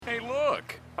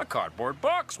cardboard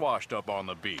box washed up on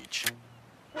the beach.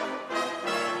 Holy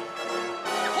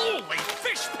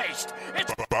fish paste!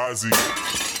 It's Bozzy.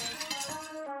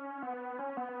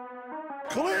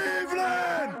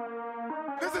 Cleveland!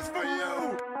 This is for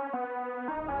you!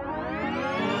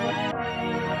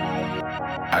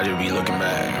 I just be looking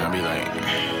back, I be like,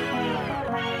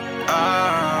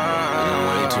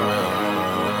 way too real.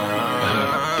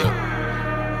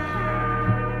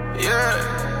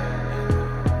 Yeah.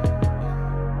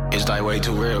 It's like way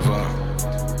too real for.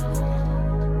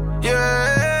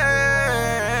 Yeah.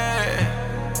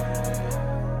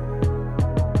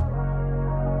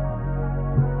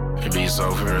 It be so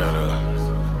for real, though.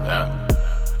 Yeah.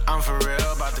 I'm for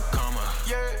real about the coma.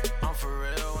 Yeah. I'm for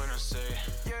real when I say,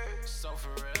 yeah. So for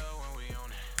real when we own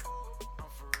it. I'm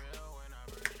for real when I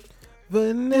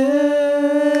Vanilla.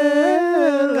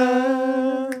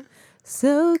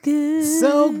 So good.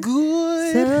 So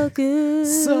good. So good.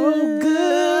 So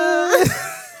good.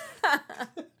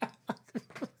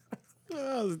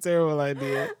 That was a terrible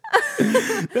idea.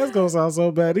 That's gonna sound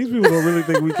so bad. These people don't really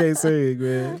think we can't sing,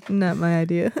 man. Not my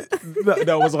idea.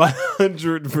 That was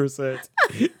 100%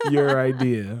 your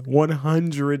idea.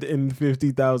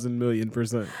 150,000 million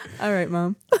 %. All right,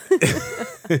 Mom.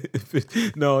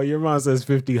 No, your mom says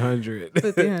 50,100.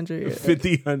 50,100.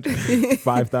 50,100.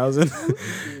 5,000.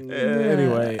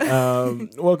 Anyway,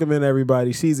 welcome in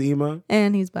everybody. She's Ema.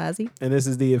 And he's Bozzy. And this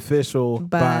is the official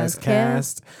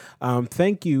Bizcast.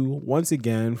 Thank you once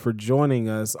again for joining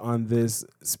us on this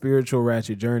spiritual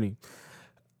ratchet journey.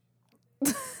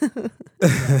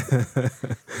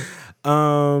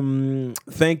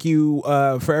 Thank you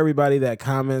for everybody that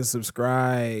comments,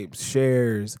 subscribes,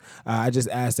 shares. I just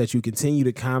ask that you continue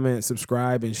to comment,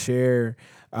 subscribe, and share,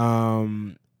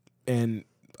 and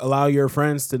allow your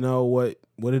friends to know what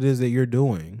it is that you're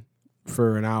doing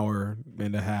for an hour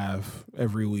and a half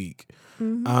every week.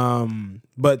 Mm-hmm.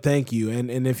 But thank you.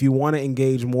 And if you want to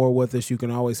engage more with us, you can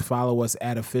always follow us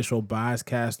at Official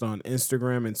Bizcast on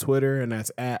Instagram and Twitter, and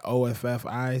that's at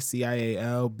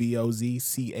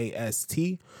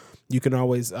OFFICIALBOZCAST. You can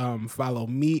always follow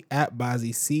me at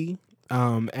BozzyC,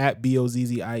 at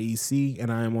BOZZIEC,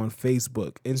 and I am on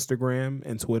Facebook, Instagram,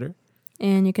 and Twitter.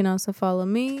 And you can also follow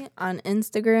me on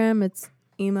Instagram. It's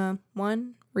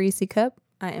Ema1 Reese Cup,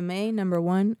 IMA number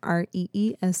 1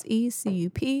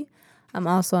 REESECUP. I'm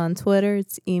also on Twitter.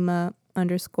 It's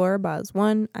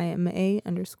Ema_Boz1,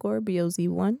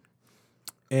 IMA_BOZ1.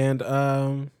 And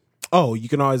you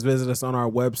can always visit us on our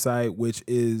website, which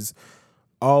is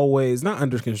always not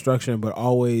under construction, but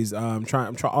always always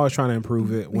trying to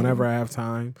improve it whenever I have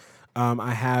time.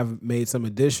 I have made some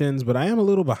additions, but I am a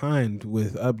little behind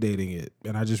with updating it,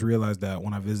 and I just realized that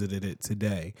when I visited it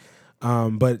today.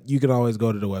 But you can always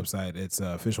go to the website. It's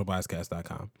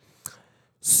officialbizcast.com.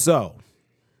 So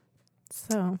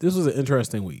this was an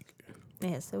interesting week.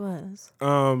 Yes, it was.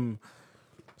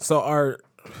 So our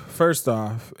first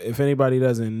off, if anybody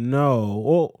doesn't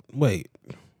know, wait,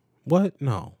 what?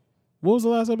 No, what was the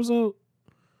last episode?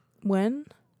 When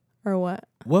or what?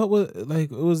 What was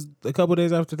it was a couple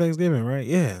days after Thanksgiving, right?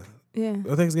 Yeah.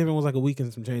 Well, Thanksgiving was like a week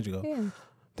and some change ago. Yeah.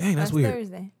 Dang, that's weird.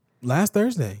 Thursday. Last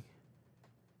Thursday.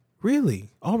 Really?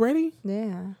 Already?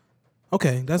 Yeah.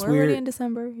 Okay, that's We're weird. already in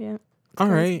December. Yeah. All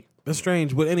right. That's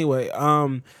strange. But anyway,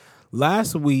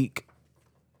 last week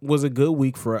was a good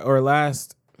week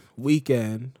last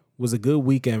weekend was a good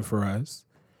weekend for us.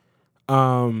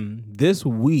 This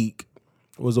week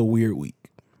was a weird week.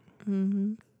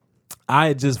 Mm-hmm.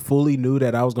 I just fully knew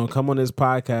that I was going to come on this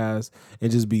podcast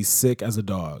and just be sick as a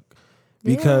dog.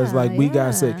 Because we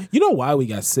got sick. You know why we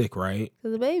got sick, right?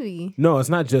 Because of the baby. No, it's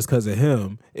not just because of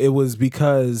him. It was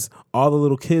because all the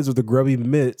little kids with the grubby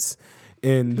mitts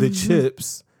and the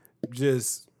chips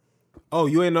just... Oh,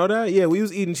 you ain't know that? Yeah, we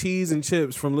was eating cheese and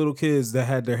chips from little kids that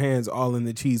had their hands all in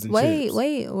the cheese and chips.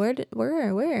 Wait,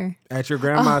 where? At your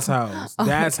grandma's house.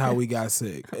 That's how we got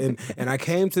sick. And I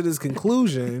came to this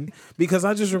conclusion because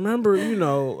I just remember,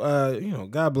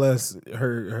 God bless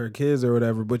her kids or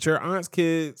whatever, but your aunt's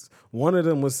kids, one of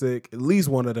them was sick, at least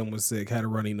one of them was sick, had a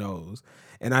runny nose.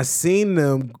 And I seen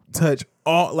them touch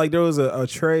all, like there was a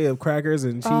tray of crackers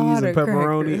and cheese and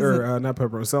pepperoni, not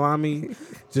pepperoni, salami,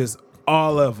 just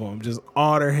all of them, just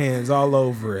all their hands all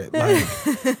over it. Like,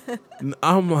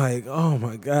 I'm like, oh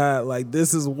my God, like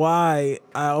this is why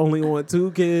I only want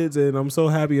 2 kids and I'm so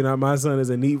happy that my son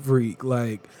is a neat freak.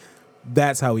 Like,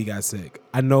 that's how we got sick.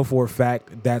 I know for a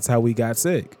fact that's how we got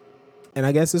sick. And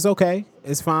I guess it's okay.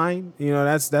 It's fine.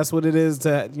 That's what it is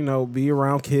to, be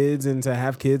around kids and to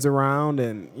have kids around.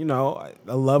 And,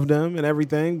 I love them and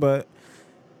everything, but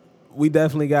we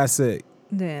definitely got sick.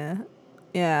 Yeah.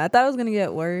 Yeah, I thought it was going to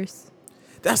get worse.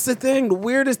 That's the thing. The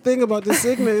weirdest thing about the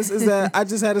sickness is that I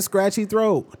just had a scratchy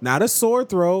throat. Not a sore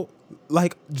throat,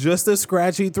 like just a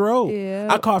scratchy throat. Yeah.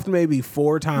 I coughed maybe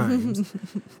 4 times.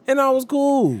 And I was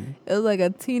cool. It was like a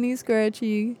teeny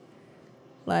scratchy.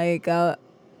 Like, I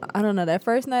don't know. That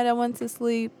first night I went to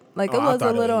sleep, like, it Oh, I was a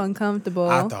thought little uncomfortable.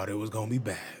 I thought it was going to be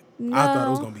bad. No. I thought it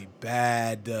was going to be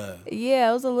bad. Yeah,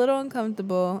 it was a little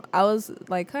uncomfortable. I was,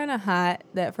 like, kind of hot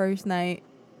that first night.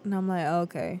 And I'm like,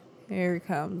 okay, here it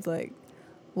comes. Like,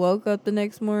 woke up the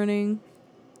next morning.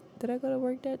 Did I go to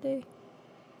work that day?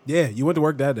 Yeah, you went to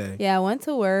work that day. Yeah, I went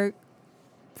to work.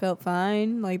 Felt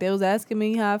fine. Like, they was asking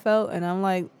me how I felt. And I'm,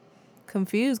 like,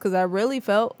 confused because I really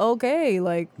felt okay.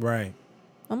 Like, Right.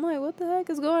 I'm like, what the heck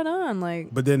is going on?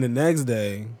 Like, But then the next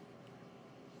day,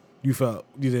 you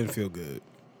didn't feel good.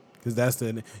 Because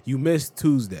you missed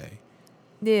Tuesday.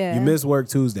 yeah. You missed work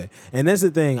Tuesday. And that's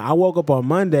the thing. I woke up on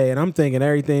Monday and I'm thinking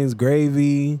everything's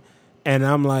gravy. And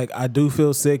I'm like, I do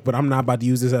feel sick, but I'm not about to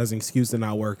use this as an excuse to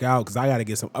not work out because I got to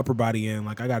get some upper body in.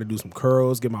 Like, I got to do some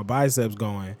curls, get my biceps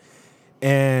going.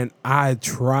 And I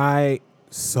tried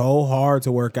so hard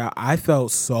to work out. I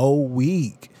felt so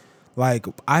weak. Like,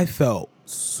 I felt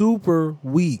super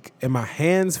weak. And my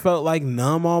hands felt like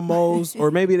numb almost. Or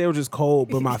maybe they were just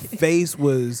cold, but my face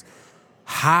was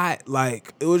hot.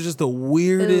 Like, it was just the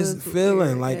weirdest feeling.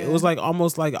 weird, Like, yeah. it was like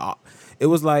almost flu. It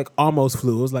was like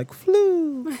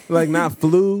flu. Like, not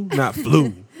flu, not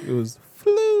flu. It was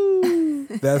flu.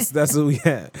 That's what we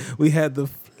had. We had the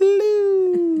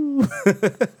flu.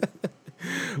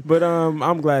 But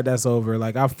I'm glad that's over.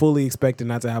 Like, I fully expected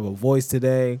not to have a voice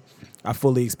today. I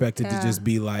fully expected to just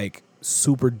be like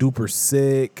super duper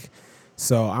sick.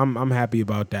 So I'm happy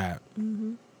about that.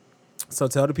 Mm-hmm. So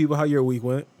tell the people how your week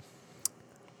went.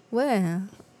 Well,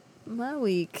 my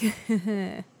week.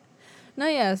 No,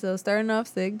 yeah, so starting off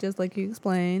sick, just like you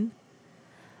explained.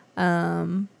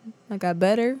 I got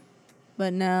better,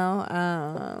 but now,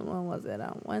 when was it?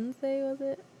 On Wednesday, was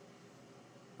it?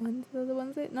 Was it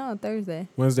Wednesday? No, Thursday.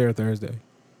 Wednesday or Thursday?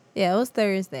 Yeah, it was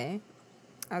Thursday.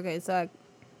 Okay, so I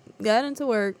got into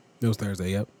work. It was Thursday,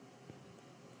 yep.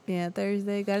 Yeah,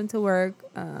 Thursday, got into work.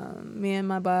 Me and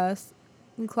my boss,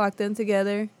 we clocked in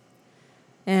together.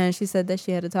 And she said that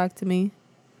she had to talk to me.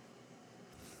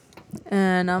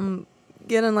 And I'm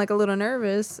getting, like, a little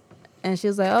nervous. And she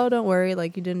was like, oh, don't worry.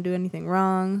 Like, you didn't do anything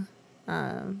wrong.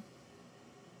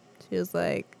 She was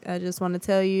like, I just want to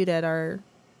tell you that our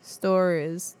store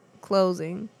is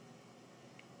closing.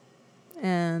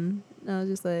 And I was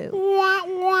just like, what?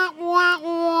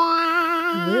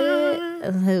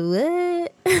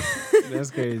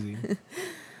 That's crazy.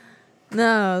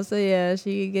 No, so yeah,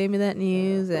 she gave me that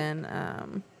news,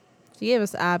 and she gave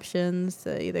us options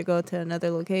to either go to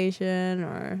another location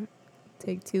or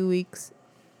take 2 weeks,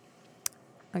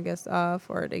 I guess, off,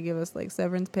 or they give us like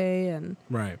severance pay, and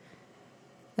Right.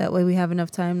 that way we have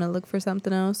enough time to look for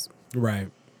something else.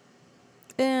 Right.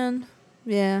 And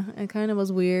yeah, it kind of was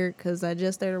weird because I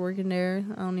just started working there.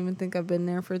 I don't even think I've been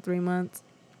there for 3 months,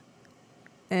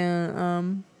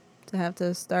 and to have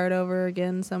to start over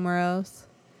again somewhere else,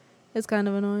 it's kind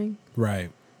of annoying.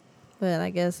 Right. But I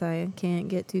guess I can't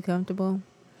get too comfortable.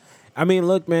 I mean,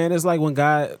 look, man, it's like when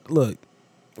God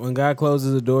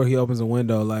closes a door, he opens a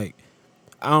window. Like,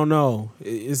 I don't know.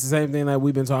 It's the same thing that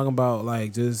we've been talking about,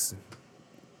 like, just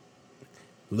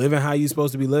living how you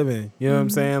supposed to be living. You know what I'm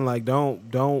saying? Like,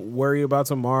 don't worry about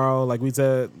tomorrow. Like we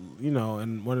said,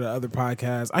 in one of the other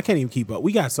podcasts. I can't even keep up.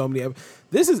 We got so many.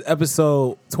 This is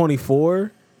episode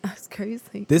 24. That's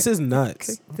crazy. This is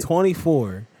nuts.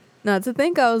 24. No, to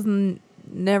think I was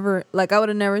never, like, I would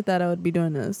have never thought I would be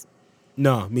doing this.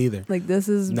 No, me either. Like, this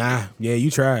is... Nah, yeah, you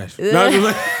trash. No,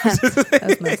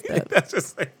 That's messed up. That's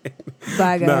just saying.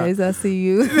 Bye, guys. I see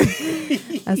you.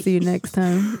 I see you next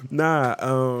time.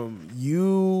 Nah,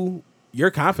 your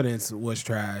confidence was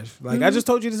trash. Like, I just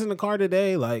told you this in the car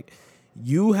today. Like,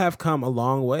 you have come a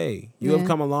long way. You have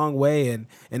come a long way, and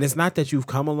it's not that you've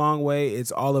come a long way.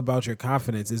 It's all about your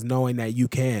confidence. It's knowing that you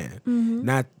can,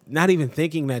 not even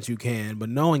thinking that you can, but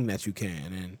knowing that you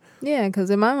can. And yeah, because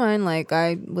in my mind, like,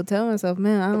 I would tell myself,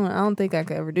 man, I don't think I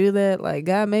could ever do that. Like,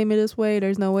 God made me this way.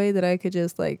 There's no way that I could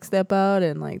just, like, step out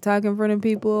and, like, talk in front of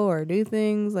people or do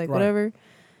things, like, whatever.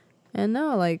 And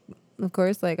no, like, of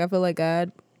course, like, I feel like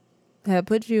God had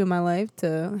put you in my life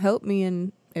to help me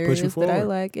in areas that I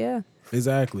like. Yeah.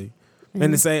 Exactly.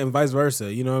 And the same, and vice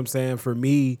versa. You know what I'm saying? For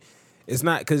me, it's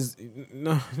not because,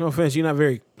 no offense, you're not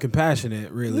very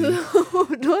compassionate, really.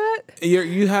 What?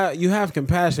 You have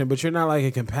compassion, but you're not like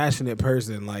a compassionate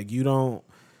person. Like, you're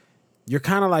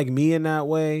kind of like me in that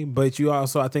way, but you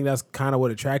also, I think that's kind of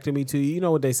what attracted me to you. You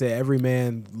know what they say, every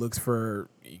man looks for,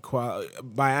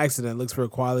 by accident looks for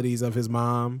qualities of his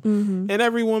mom, and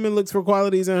every woman looks for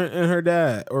qualities in her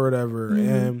dad or whatever.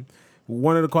 And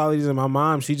one of the qualities of my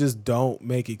mom, she just don't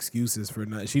make excuses for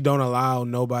nothing. She don't allow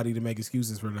nobody to make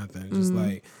excuses for nothing. Just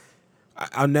like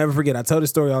I'll never forget. I tell this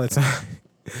story all the time.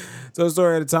 Tell the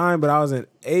story at a time, but I was in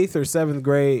 8th or 7th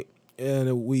grade,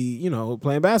 and we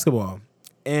playing basketball,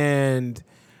 and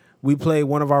we played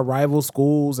one of our rival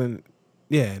schools, and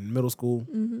in middle school.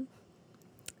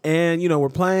 And, we're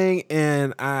playing,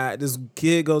 and this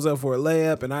kid goes up for a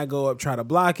layup, and I go up, try to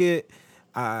block it.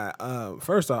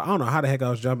 First off, I don't know how the heck I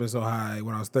was jumping so high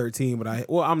when I was 13, but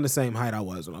I'm the same height I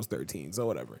was when I was 13, so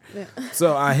whatever. Yeah.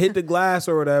 So I hit the glass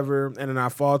or whatever, and then I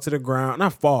fall to the ground.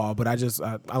 Not fall, but I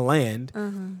land.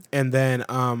 And then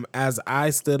as I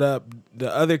stood up,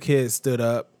 the other kid stood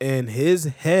up, and his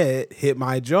head hit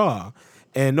my jaw.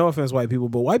 And no offense, white people,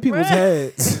 but white people's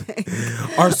heads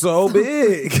are so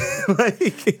big, and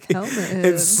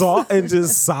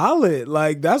just solid.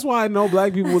 Like that's why I know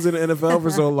black people was in the NFL for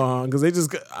so long, because they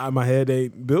just my head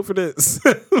ain't built for this.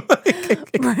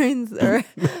 Brains or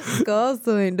skulls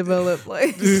still ain't developed.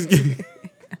 Like my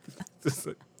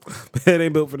head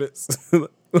ain't built for this.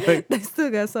 They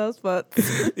still got soft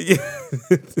spots. Yeah.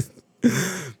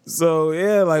 So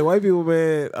like white people,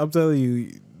 man, I'm telling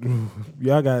you.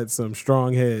 Y'all got some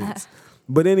strong heads.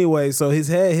 But anyway, so his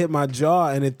head hit my jaw,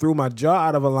 and it threw my jaw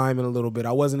out of alignment a little bit.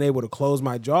 I wasn't able to close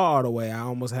my jaw all the way. I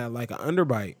almost had like an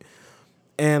underbite.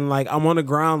 And like I'm on the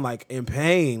ground like in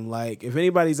pain. Like if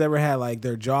anybody's ever had like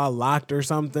their jaw locked or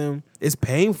something, it's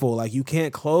painful. Like you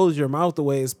can't close your mouth the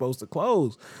way it's supposed to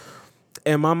close.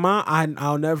 And my mom,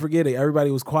 I'll never forget it.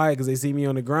 Everybody was quiet because they see me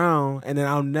on the ground. And then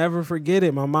I'll never forget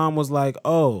it. My mom was like,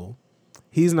 "Oh,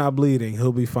 he's not bleeding.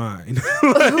 He'll be fine."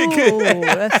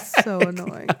 That's so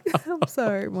annoying. I'm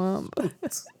sorry, Mom. Like,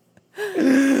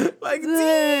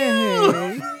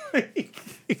 damn.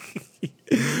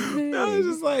 No, it's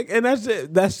just like, and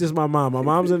that's just my mom. My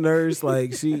mom's a nurse.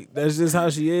 Like that's just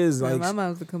how she is. Like my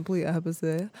mom's the complete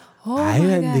opposite. Ay,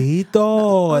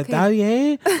 bendito. ¿Está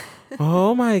bien?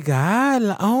 Oh my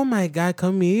God,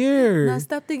 come here. No,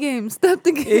 stop the game.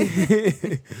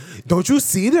 Don't you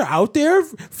see they're out there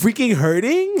freaking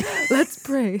hurting? Let's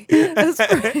pray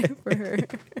for her.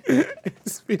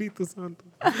 Espíritu Santo.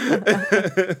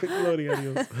 Gloria a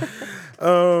Dios.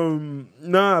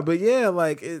 Nah, but yeah,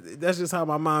 like that's just how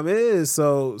my mom is.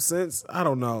 So since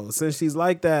she's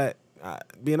like that,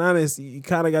 being honest, you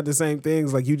kind of got the same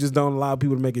things. Like you just don't allow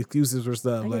people to make excuses for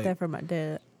stuff. I get that from my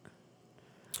dad.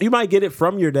 You might get it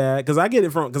from your dad, because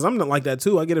I'm not like that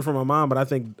too. I get it from my mom, but I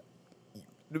think,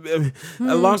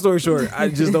 long story short, I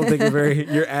just don't think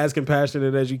you're as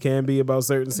compassionate as you can be about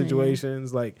certain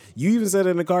situations. Like you even said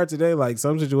it in the car today, like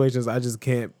some situations I just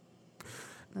can't.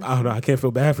 I don't know. I can't feel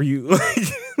bad for you. I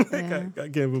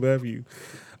can't feel bad for you.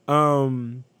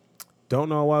 Don't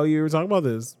know why you were talking about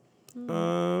this.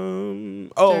 No.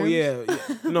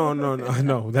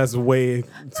 That's way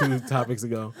 2 topics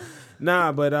ago.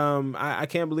 Nah, but I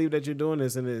can't believe that you're doing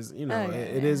this, and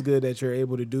it is good that you're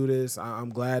able to do this. I'm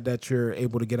glad that you're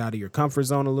able to get out of your comfort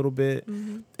zone a little bit,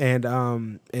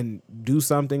 and do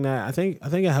something that I think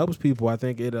it helps people. I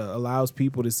think it allows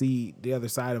people to see the other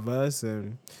side of us,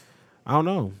 and I don't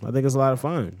know. I think it's a lot of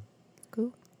fun.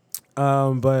 Cool.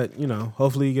 But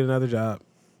hopefully you get another job.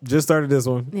 Just started this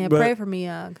one. Yeah, pray for me,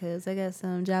 y'all, because I got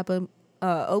some job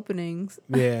openings.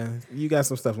 Yeah, you got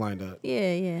some stuff lined up.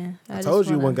 Yeah. I told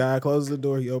you when God closes the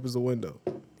door, he opens the window.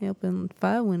 He opened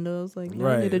 5 windows. Like,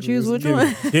 right. I need to choose which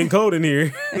one. Getting cold in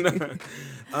here.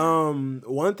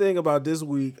 One thing about this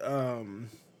week, I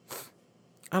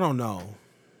don't know.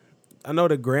 I know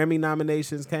the Grammy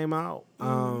nominations came out,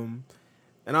 and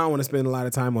I don't want to spend a lot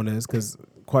of time on this because,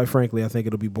 quite frankly, I think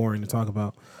it'll be boring to talk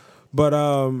about. But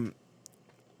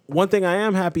one thing I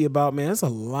am happy about, man, there's a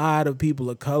lot of people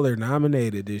of color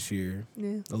nominated this year.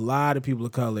 Yeah. A lot of people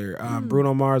of color.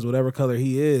 Bruno Mars, whatever color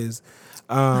he is,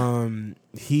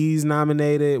 he's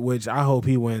nominated, which I hope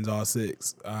he wins all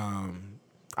 6.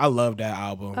 I love that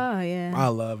album. Oh, yeah. I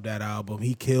love that album.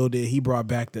 He killed it. He brought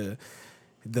back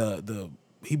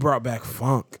he brought back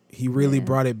funk. He really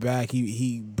brought it back.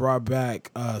 He brought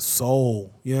back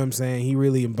soul. You know what I'm saying? He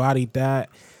really embodied that.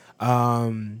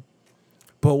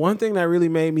 But one thing that really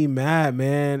made me mad,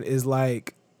 man, is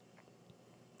like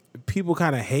people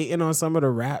kind of hating on some of the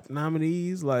rap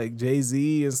nominees, like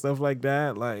Jay-Z and stuff like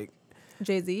that. Like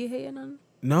Jay-Z hating on?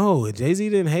 No, Jay-Z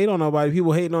didn't hate on nobody.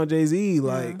 People hating on Jay-Z,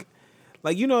 like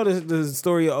the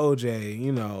story of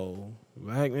OJ,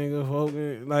 black nigga folk,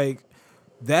 like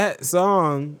that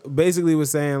song basically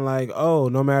was saying like, oh,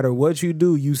 no matter what you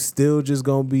do, you still just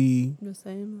gonna be the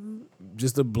same,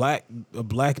 just a black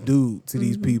dude to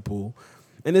these people.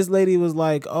 And this lady was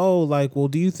like, oh, like, well,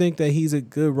 do you think that he's a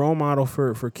good role model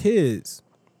for kids?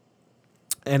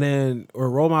 And then, or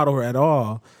role model at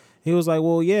all? He was like,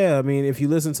 well, yeah, I mean, if you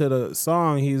listen to the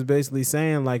song, he's basically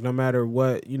saying, like, no matter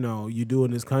what, you know, you do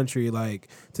in this country, like,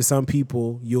 to some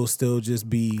people, you'll still just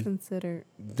be considered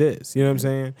this. You know what I'm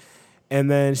saying?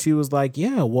 And then she was like,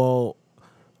 yeah, well,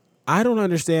 I don't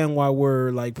understand why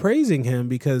we're, like, praising him,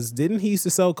 because didn't he used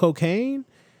to sell cocaine?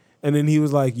 And then he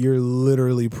was like, you're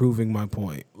literally proving my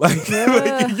point. Like,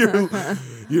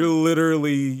 you're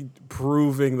literally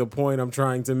proving the point I'm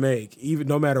trying to make, even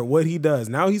no matter what he does.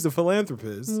 Now he's a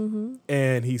philanthropist,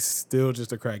 and he's still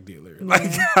just a crack dealer. Nah.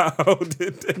 Like,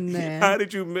 how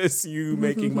did you miss you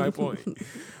making my point?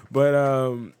 But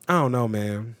I don't know,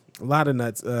 man. A lot of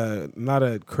nuts, a lot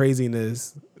of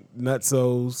craziness,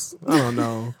 nutsos. I don't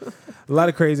know. A lot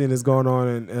of craziness going on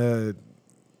in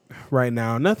right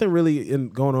now. Nothing really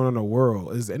going on in the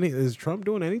world. Is Trump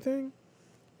doing anything?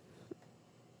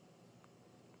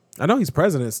 I know he's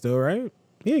president still, right?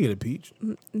 He didn't get impeached.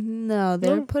 No,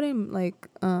 they're putting like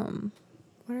what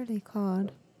are they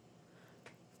called?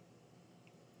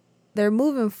 They're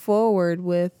moving forward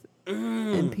with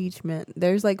impeachment.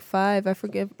 There's like 5, I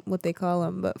forget what they call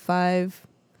them, but 5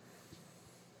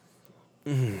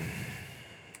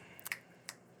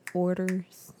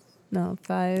 orders. No,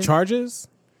 5 charges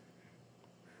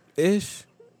ish.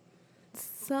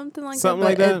 Something like Something that.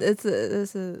 like that?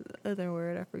 It's a other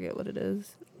word. I forget what it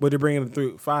is. But they're bringing it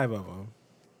through 5 of them.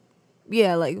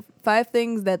 Yeah, like 5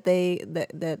 things that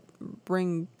that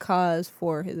bring cause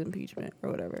for his impeachment or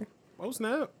whatever. Oh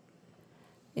snap!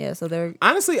 Yeah, so they're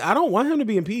Honestly, I don't want him to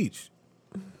be impeached.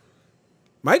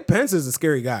 Mike Pence is a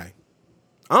scary guy.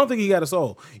 I don't think he got a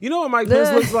soul. You know what Mike Pence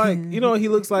looks like? You know what he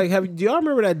looks like? Do y'all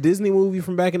remember that Disney movie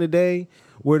from back in the day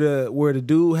where the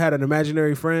dude had an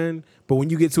imaginary friend, but when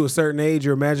you get to a certain age,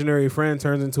 your imaginary friend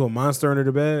turns into a monster under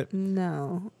the bed?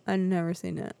 No, I've never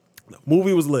seen it. The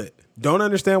movie was lit. Don't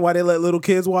understand why they let little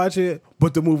kids watch it,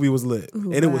 but the movie was lit.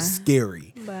 Ooh, and it was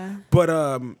scary. Bye.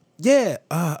 But yeah,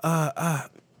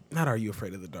 not Are You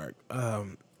Afraid of the Dark?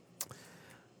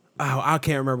 I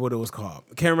can't remember what it was called.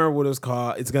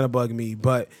 It's gonna bug me,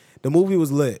 but the movie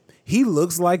was lit. He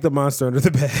looks like the monster under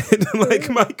the bed. Like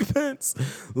Mike Pence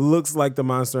looks like the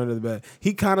monster under the bed.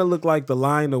 He kind of looked like the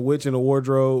Lion, the Witch in the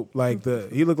Wardrobe.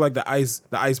 He looked like the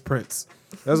ice prince.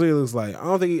 That's what he looks like. I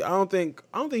don't think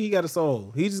he got a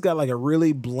soul. He just got like a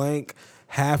really blank,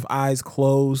 half eyes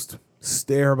closed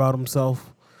stare about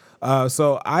himself.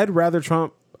 So I'd rather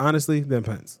Trump, honestly, than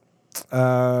Pence.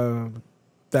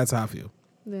 That's how I feel.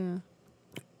 Yeah.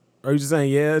 Are you just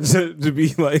saying yeah to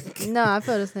be like? No, I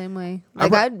feel the same way.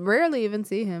 Like I rarely even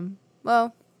see him.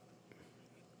 Well,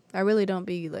 I really don't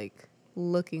be like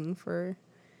looking for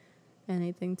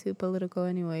anything too political,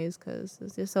 anyways, because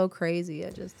it's just so crazy.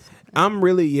 I'm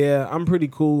pretty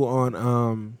cool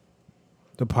on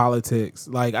the politics.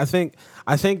 Like I think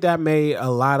that made a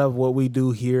lot of what we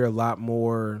do here a lot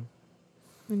more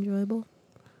enjoyable.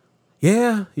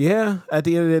 Yeah. At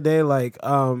the end of the day, like,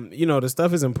 the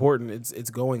stuff is important.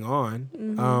 It's going on.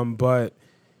 Mm-hmm. But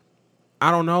I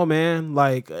don't know, man.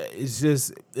 Like, it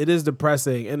is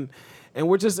depressing. And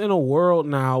we're just in a world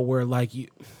now where, like,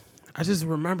 I just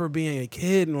remember being a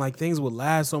kid and, like, things would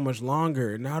last so much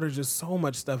longer. Now there's just so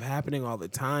much stuff happening all the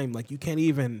time. Like, you can't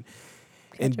even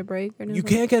catch a break or anything. You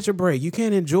can't catch a break. You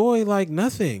can't enjoy, like,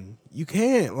 nothing. You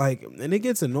can't. Like, and it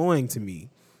gets annoying to me.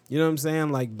 You know what I'm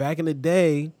saying? Like, back in the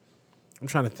day, I'm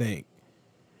trying to think.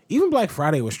 Even Black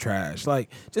Friday was trash.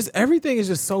 Like, just everything is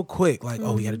just so quick. Like,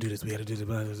 oh, we got to do this. We got to do this.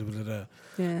 Blah, blah, blah, blah.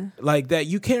 Yeah. Like that,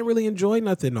 you can't really enjoy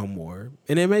nothing no more.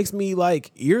 And it makes me,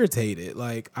 like, irritated.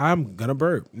 Like, I'm going to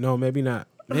burp. No, maybe not.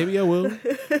 Maybe I will.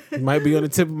 It might be on the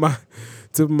tip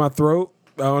of my throat.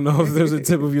 I don't know if there's a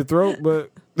tip of your throat, but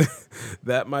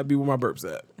that might be where my burp's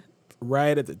at.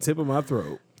 Right at the tip of my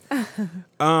throat.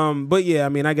 But yeah, I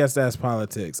mean, I guess that's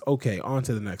politics. Okay, on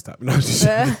to the next topic. No,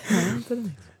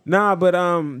 nah, but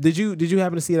did you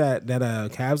happen to see that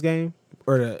Cavs game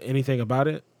or anything about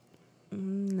it?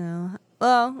 No.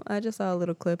 Well, I just saw a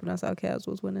little clip and I saw Cavs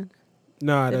was winning.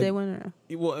 No, did they win or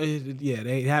no? Well,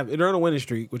 they're on a winning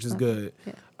streak, which is good.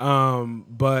 Yeah.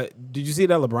 But did you see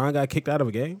that LeBron got kicked out of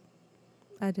a game?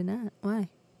 I did not. Why?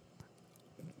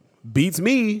 Beats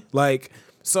me. Like,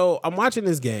 so I'm watching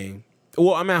this game.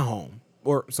 Well, I'm at home.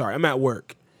 I'm at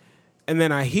work. And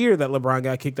then I hear that LeBron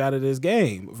got kicked out of this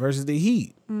game versus the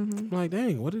Heat. Mm-hmm. I'm like,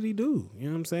 dang, what did he do? You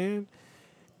know what I'm saying?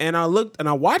 And I looked and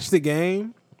I watched the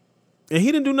game, and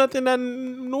he didn't do nothing that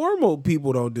normal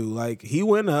people don't do. Like, he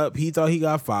went up. He thought he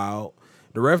got fouled.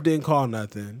 The ref didn't call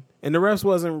nothing. And the refs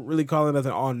wasn't really calling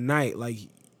nothing all night. Like,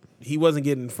 he wasn't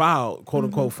getting fouled,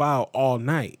 quote-unquote fouled, all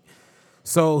night.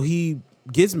 So he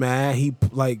gets mad. He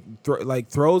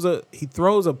throws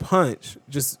a punch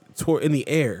just in the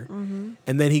air,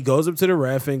 and then he goes up to the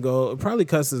ref and probably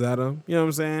cusses at him. You know what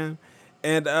I'm saying?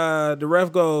 And the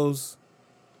ref goes.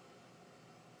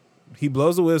 He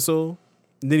blows a whistle,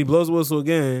 and then he blows a whistle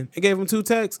again, and gave him 2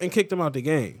 techs and kicked him out the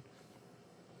game.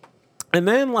 And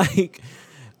then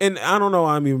and I don't know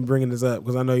why I'm even bringing this up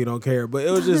because I know you don't care, but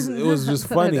it was just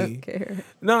funny. I don't care.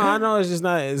 No, I know it's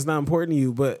not important to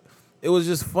you, but it was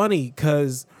just funny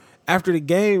because after the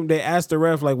game they asked the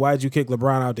ref why'd you kick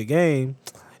LeBron out the game,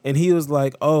 and he was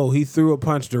like, oh, he threw a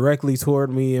punch directly toward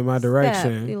me in my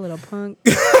direction. You little punk.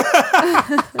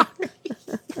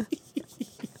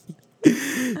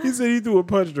 He said he threw a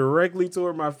punch directly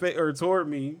toward my face or toward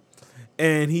me,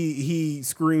 and he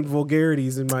screamed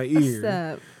vulgarities in my ear.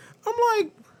 Stop. I'm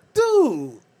like,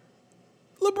 dude,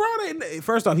 LeBron ain't.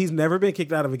 First off, he's never been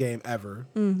kicked out of a game ever.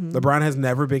 LeBron has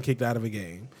never been kicked out of a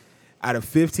game out of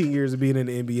 15 years of being in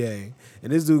the NBA.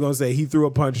 And this dude gonna say he threw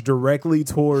a punch directly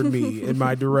toward me in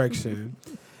my direction.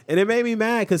 And it made me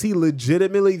mad because he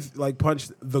legitimately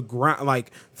punched the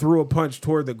ground, threw a punch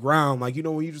toward the ground. When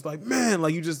you just man,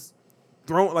 you just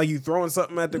throwing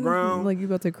something at the ground. Like you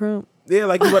about to crump. Yeah,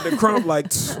 like you about to crump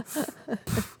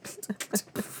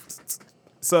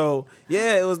So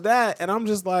yeah, it was that, and I'm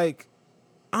just like,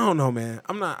 I don't know, man.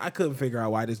 I couldn't figure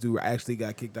out why this dude actually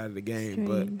got kicked out of the game,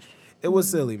 but it was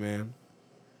silly, man.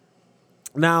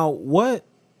 Now, what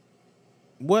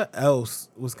else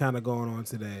was kind of going on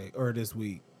today or this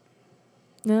week?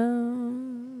 Let's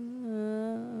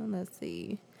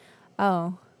see.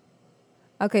 Oh,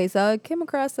 okay. So I came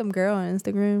across some girl on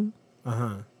Instagram.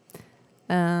 I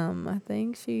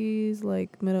think she's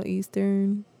Middle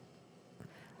Eastern.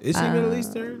 Is she Middle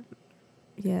Eastern?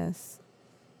 Yes.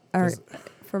 Or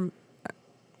from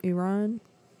Iran.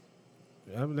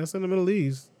 Yeah, that's in the Middle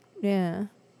East. Yeah.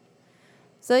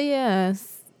 So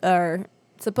yes, or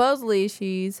supposedly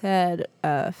she's had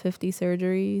 50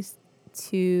 surgeries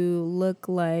to look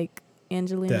like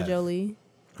Angelina Jolie.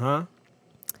 Huh?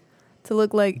 To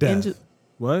look like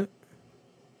What?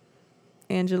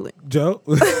 Angelina Joe?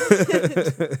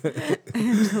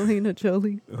 Angelina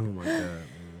Jolie. Oh my God, man.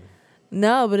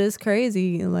 No, but it's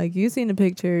crazy. You seen the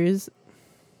pictures.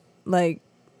 I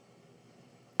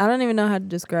don't even know how to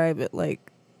describe it.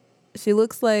 She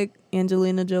looks like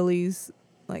Angelina Jolie's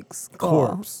skull.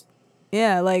 Corpse.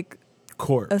 Yeah,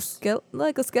 corpse. A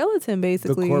skeleton,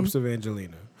 basically. The corpse of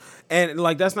Angelina. And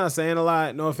that's not saying a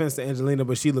lot. No offense to Angelina,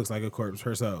 but she looks like a corpse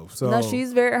herself. So no,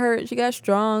 she's very hurt. She got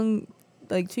strong,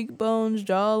 cheekbones,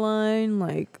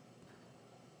 jawline.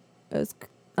 It's,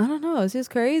 I don't know. It's just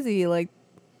crazy. I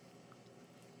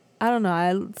don't know.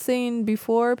 I've seen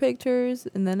before pictures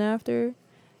and then after,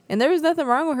 and there was nothing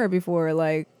wrong with her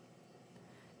before.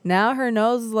 Now her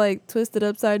nose is twisted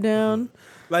upside down.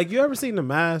 You ever seen The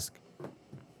Mask?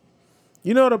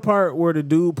 You know the part where the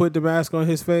dude put the mask on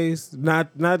his face?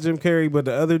 Not Jim Carrey, but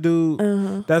the other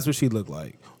dude? That's what she looked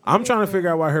like. I'm trying to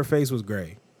figure out why her face was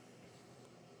gray.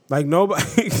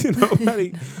 Nobody's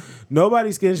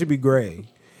skin should be gray.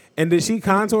 And did she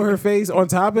contour her face on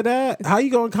top of that? How you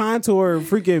gonna contour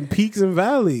freaking peaks and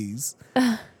valleys?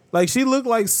 She looked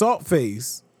like salt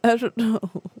face. I don't know.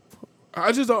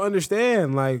 I just don't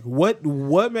understand.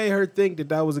 What made her think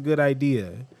that was a good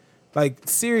idea?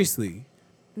 Seriously.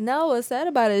 No, what's sad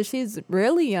about it is she's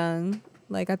really young.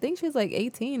 I think she's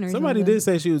 18 or something. Somebody did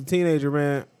say she was a teenager,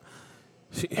 man.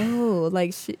 She looked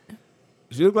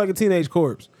like a teenage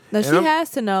corpse. No, she has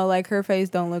to know, her face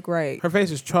don't look right. Her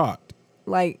face is chalked.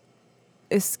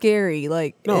 It's scary.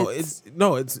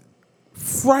 It's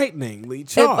frighteningly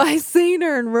chalked. If I seen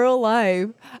her in real life,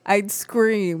 I'd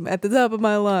scream at the top of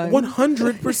my lungs.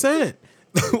 100%.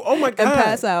 Oh my God. And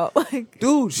pass out.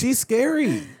 Dude, she's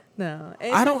scary. No.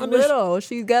 And I don't she's little.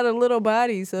 She's got a little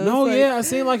body. So no, yeah. I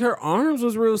seen her arms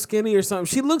was real skinny or something.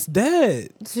 She looks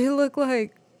dead. She looked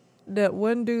like that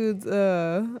one dude's, what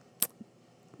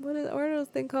are those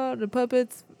things called? The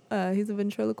puppets? He's a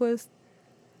ventriloquist.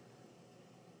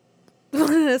 What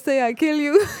did I say? I kill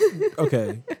you.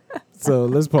 Okay. So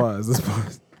let's pause.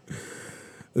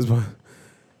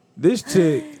 This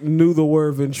chick knew the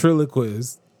word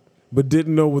ventriloquist, but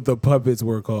didn't know what the puppets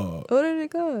were called. What are they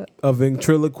called? A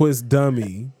ventriloquist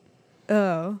dummy.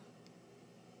 Oh.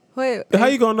 Wait. How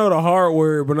you gonna know the hard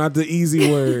word but not the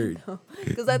easy word?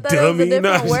 Because I thought it was a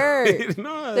different word.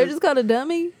 No. They're just called a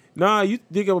dummy? Nah, you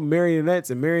think of marionettes,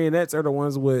 and marionettes are the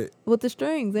ones with the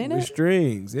strings, ain't it? With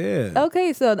strings, yeah.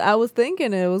 Okay, so I was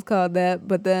thinking it was called that,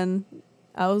 but then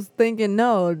I was thinking,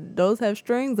 no, those have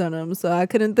strings on them, so I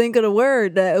couldn't think of the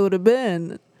word that it would have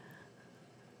been.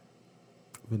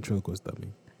 Ventriloquist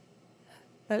dummy.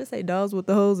 I just say dolls with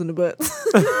the holes in the butt.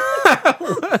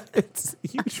 What?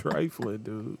 You trifling,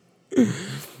 dude.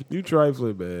 You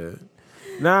trifling, man.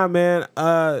 Nah, man.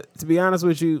 To be honest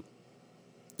with you,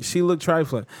 she looked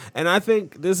trifling. And I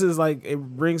think this is like, it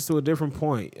brings to a different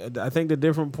point. I think the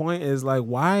different point is like,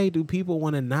 why do people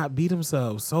want to not beat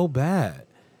themselves so bad?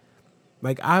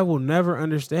 Like, I will never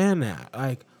understand that.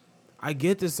 Like, I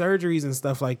get the surgeries and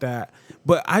stuff like that,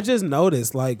 but I just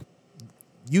noticed, like,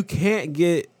 you can't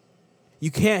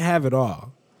have it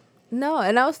all. No,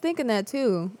 and I was thinking that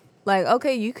too. Like,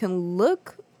 okay, you can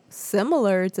look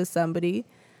similar to somebody,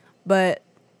 but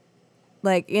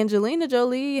like Angelina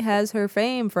Jolie has her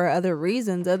fame for other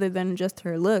reasons other than just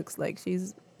her looks. Like,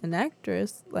 she's an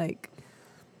actress. Like,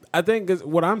 I think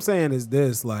what I'm saying is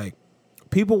this, like,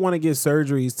 people want to get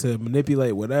surgeries to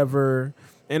manipulate whatever,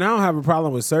 and I don't have a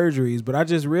problem with surgeries, but I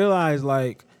just realized,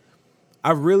 like,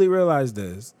 I really realized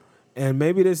this, and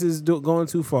maybe this is going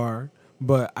too far,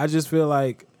 but I just feel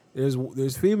like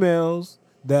there's females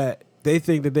that they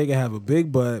think that they can have a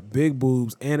big butt, big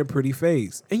boobs, and a pretty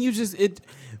face, and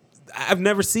I've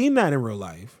never seen that in real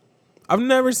life.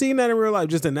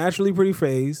 Just a naturally pretty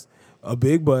face, a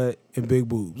big butt, and big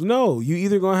boobs. No, you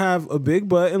either gonna have a big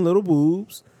butt and little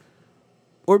boobs,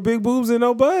 or big boobs and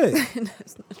no butt.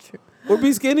 that's not true. Or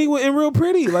be skinny and real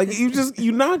pretty. Like,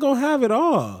 you're not gonna have it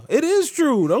all. It is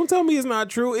true. Don't tell me it's not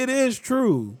true. It is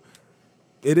true.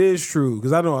 It is true.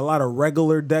 Because I know a lot of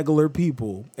degular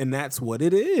people, and that's what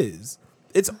it is.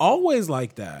 It's always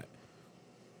like that.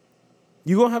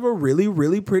 You're gonna have a really,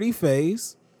 really pretty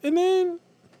face, and then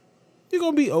you're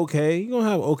gonna be okay. You're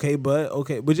gonna have okay butt,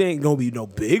 but you ain't gonna be no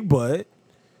big butt.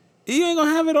 You ain't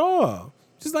gonna have it all.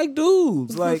 Just like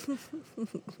dudes. Like, you know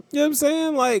what I'm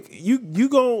saying? Like, you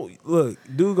gon' look,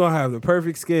 dude gonna have the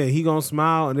perfect skin. He gonna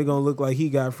smile and they gonna look like he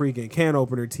got freaking can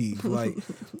opener teeth. Like,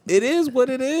 it is what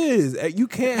it is. You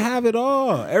can't have it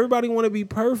all. Everybody wanna be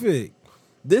perfect.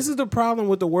 This is the problem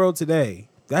with the world today.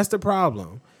 That's the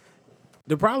problem.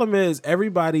 The problem is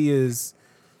everybody is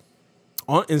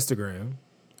on Instagram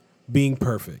being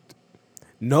perfect.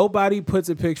 Nobody puts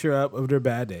a picture up of their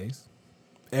bad days.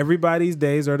 Everybody's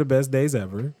days are the best days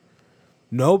ever.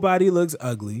 Nobody looks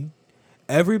ugly.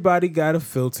 Everybody got a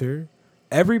filter.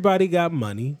 Everybody got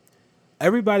money.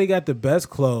 Everybody got the best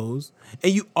clothes.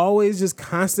 And you always just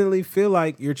constantly feel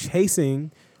like you're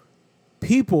chasing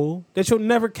people that you'll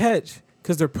never catch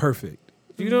because they're perfect.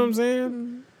 You know what I'm saying?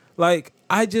 Mm-hmm. Like,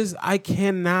 I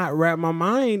cannot wrap my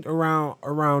mind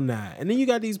around that. And then you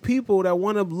got these people that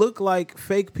want to look like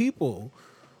fake people.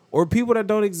 Or people that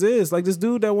don't exist. Like this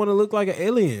dude that want to look like an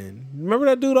alien. Remember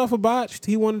that dude off of Botched?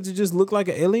 He wanted to just look like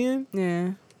an alien?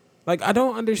 Yeah. Like, I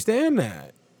don't understand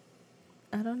that.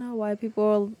 I don't know why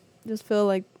people just feel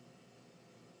like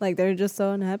they're just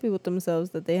so unhappy with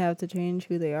themselves that they have to change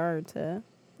who they are to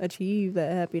achieve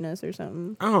that happiness or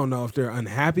something. I don't know if they're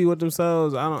unhappy with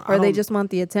themselves. Or they just want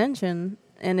the attention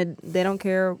and they don't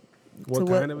care what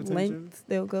kind of attention lengths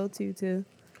they'll go to.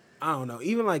 I don't know.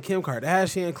 Even like Kim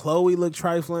Kardashian, Khloe look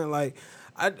trifling. Like,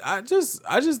 I just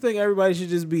think everybody should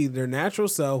just be their natural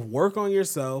self. Work on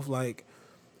yourself. Like,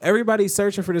 everybody's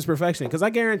searching for this perfection. Because I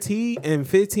guarantee in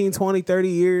 15, 20, 30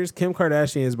 years, Kim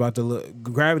Kardashian is about to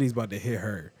gravity's about to hit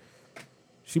her.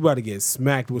 She about to get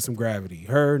smacked with some gravity.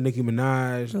 Her, Nicki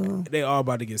Minaj, they all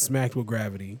about to get smacked with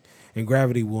gravity. And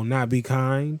gravity will not be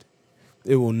kind.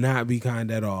 It will not be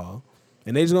kind at all.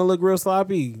 And they just going to look real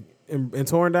sloppy. And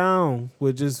torn down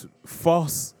with just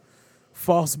false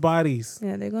bodies.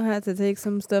 Yeah, they're going to have to take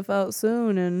some stuff out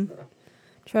soon and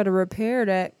try to repair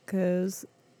that because,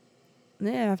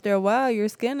 yeah, after a while, your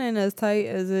skin ain't as tight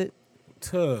as it...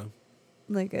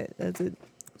 Like, as it...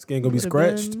 Skin going to be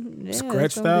scratched. Yeah,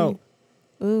 scratched out.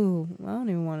 Ooh, I don't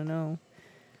even want to know.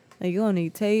 Like, you're going to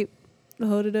need tape to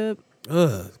hold it up.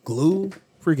 Glue.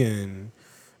 Freaking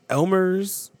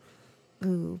Elmer's.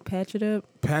 Ooh, patch it up.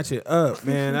 Patch it up,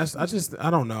 man.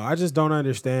 I don't know. I just don't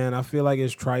understand. I feel like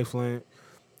it's trifling.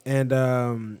 And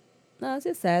no, it's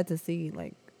just sad to see.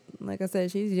 Like I said,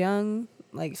 she's young.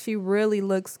 Like, she really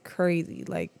looks crazy.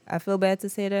 Like, I feel bad to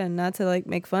say that and not to like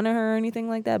make fun of her or anything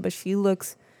like that, but she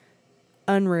looks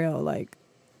unreal. Like,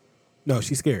 no,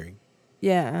 she's scary.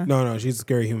 Yeah. No, she's a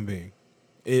scary human being.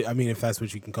 If that's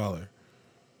what you can call her.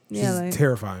 She's like,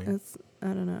 terrifying. I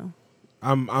don't know.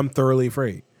 I'm thoroughly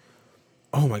afraid.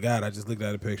 Oh my God, I just looked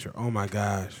at a picture. Oh my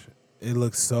gosh. It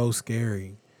looks so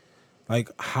scary. Like,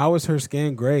 how is her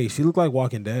skin gray? She looked like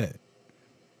Walking Dead.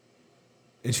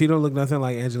 And she don't look nothing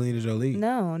like Angelina Jolie.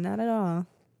 No, not at all.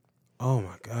 Oh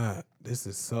my God. This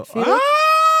is so... Stop.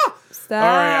 All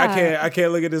right, I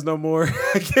can't look at this no more.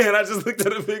 I can't. I just looked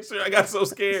at a picture. I got so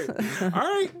scared. All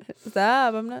right.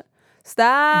 Stop. I'm not...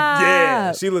 Stop.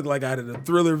 Yeah, she looked like out of the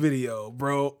Thriller video,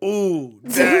 bro. Ooh,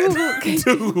 that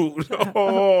dude.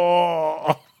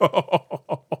 Oh.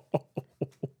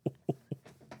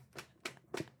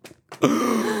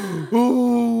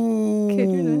 Ooh.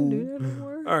 Can you not do that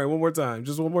anymore? All right, one more time.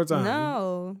 Just one more time.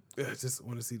 No. I just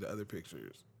want to see the other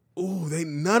pictures. Ooh,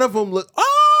 none of them look. Oh!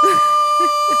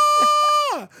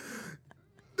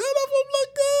 None of them look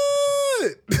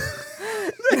good.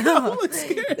 They all look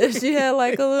scary. She had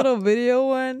like a little video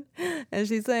one, and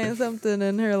she's saying something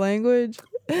in her language,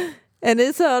 and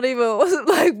it sounded even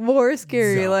like more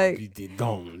scary. Like are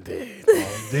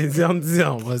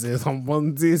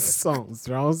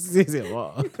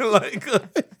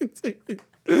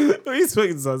you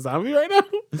speaking to zombie right now?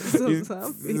 Zombie?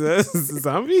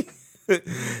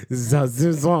 Zombie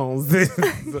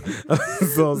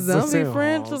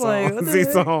French, like what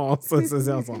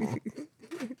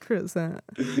croissant.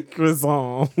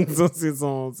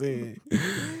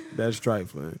 That's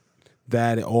trifling.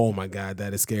 Oh my God,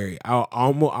 that is scary. I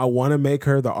want to make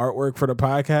her the artwork for the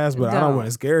podcast, but I don't want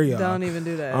to scare y'all. Don't even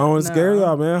do that. I don't want to scare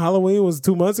y'all, man. Halloween was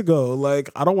 2 months ago. Like,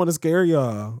 I don't want to scare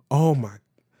y'all. Oh my.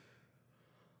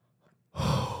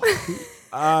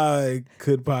 I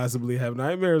could possibly have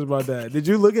nightmares about that. Did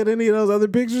you look at any of those other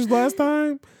pictures last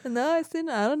time? No, I seen.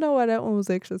 I don't know why that one was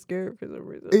extra scary for some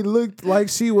reason. It looked like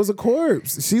she was a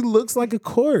corpse. She looks like a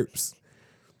corpse.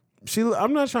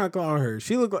 I'm not trying to clown her.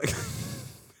 She looked like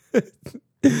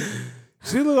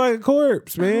she looked like a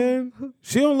corpse, man.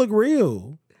 She don't look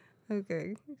real.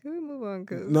 Okay, can we move on?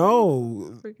 Cause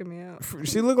No, it's freaking me out.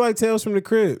 she looked like Tales from the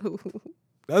Crypt.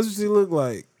 That's what she looked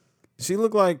like. She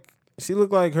looked like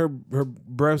her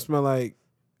breath smelled like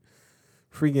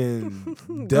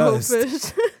freaking dust.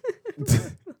 Goldfish.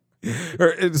 Or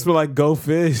it smelled like go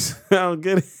fish. I don't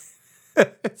get it.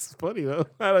 It's funny though.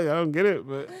 I don't get it,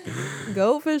 but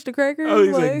Goldfish the crackers. oh,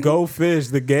 he's like Go Fish,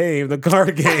 the game, the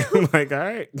card game. I'm like, all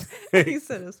right. He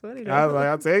said it's funny. I was like,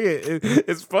 I'll take it.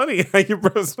 It's funny how your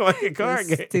breath smell like a card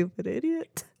game. Stupid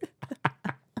idiot.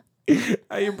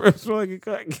 How your breath smell like a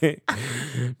card game?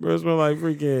 Breath smell like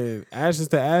freaking ashes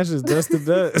to ashes, dust to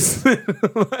dust.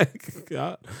 Like,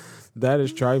 God, that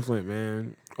is trifling,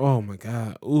 man. Oh my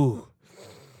God. Ooh,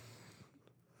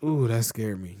 that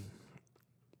scared me.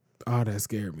 Oh, that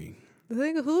scared me. I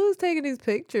think who's taking these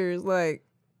pictures? Like,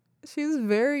 she's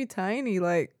very tiny.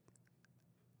 Like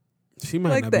She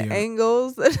might not the be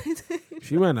angles.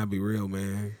 She might not be real,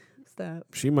 man. Stop.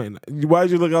 She might not. Why'd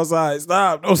you look outside?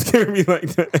 Stop! Don't scare me like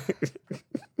that.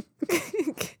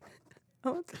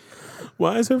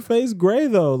 Why is her face gray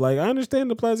though? Like, I understand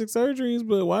the plastic surgeries,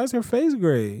 but why is her face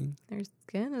gray? Her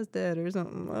skin is dead or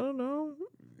something. I don't know.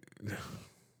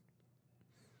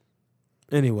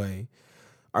 Anyway,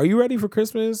 are you ready for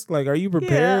Christmas? Like, are you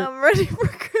prepared? Yeah, I'm ready for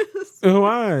Christmas.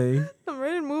 Why? I'm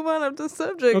ready to move on up the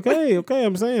subject. Okay.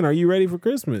 I'm saying, are you ready for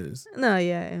Christmas? No,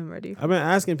 yeah, I am ready. I've been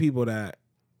asking people that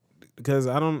because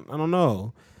I don't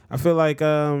know. I feel like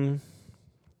I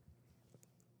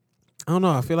don't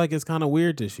know. I feel like it's kind of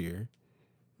weird this year.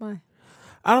 Why?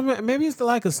 I don't. Maybe it's the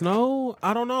lack of snow.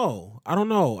 I don't know.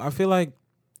 I feel like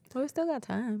Well, we still got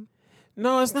time.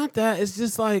 no, it's not that. It's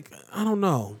just like I don't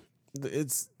know.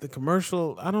 It's the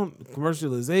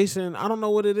commercialization. I don't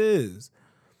know what it is,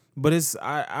 but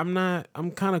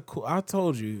I'm kind of cool. I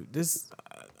told you this.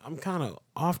 I'm kind of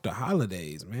off the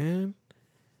holidays, man.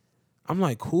 I'm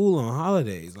like cool on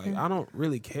holidays. Like I don't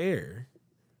really care.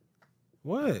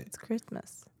 What? It's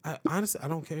Christmas. Honestly, I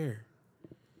don't care.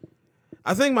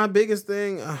 I think my biggest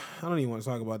thing, I don't even want to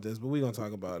talk about this, but we're going to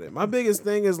talk about it. My biggest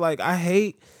thing is like, I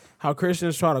hate how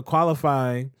Christians try to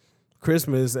qualify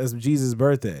Christmas as Jesus'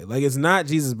 birthday. Like, it's not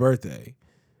Jesus' birthday.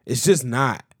 It's just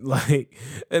not. Like,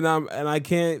 and I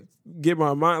can't get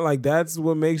my mind, like, that's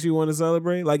what makes you want to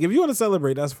celebrate. Like, if you want to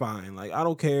celebrate, that's fine. Like, I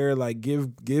don't care. Like,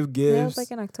 give gifts. Yeah, it's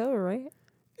like in October, right?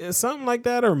 It's something like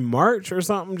that, or March or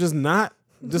something, just not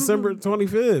December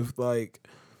 25th. Like,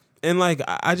 and like,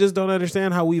 I just don't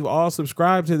understand how we've all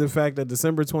subscribed to the fact that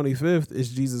December 25th is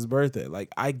Jesus' birthday. Like,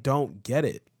 I don't get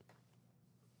it.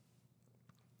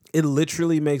 It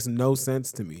literally makes no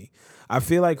sense to me. I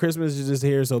feel like Christmas is just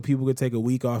here so people could take a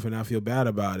week off and not feel bad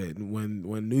about it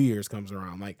when New Year's comes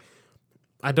around. Like,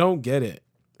 I don't get it.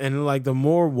 And like, the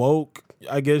more woke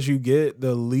I guess you get,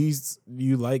 the least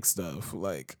you like stuff.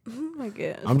 Like, Oh my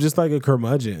gosh. I'm just like a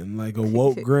curmudgeon, like a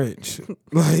woke Grinch,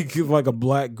 like a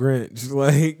black Grinch.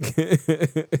 Like,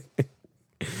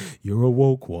 you're a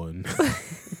woke one,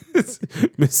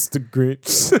 Mr.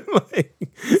 Grinch. Like,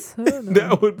 So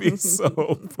that would be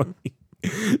so funny.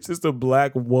 Just a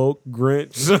black woke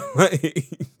Grinch. Like,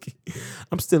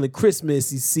 I'm still in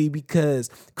Christmas, you see, because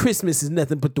Christmas is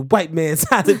nothing but the white man's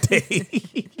holiday.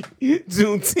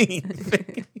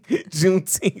 Juneteenth.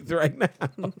 Juneteenth right now.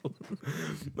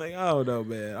 Like, I don't know,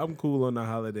 man. I'm cool on the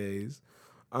holidays.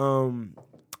 I'm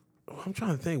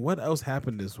trying to think what else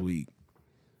happened this week.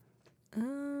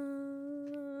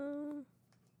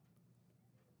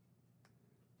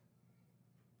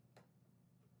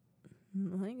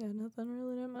 I ain't got nothing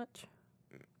really that much.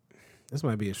 This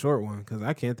might be a short one because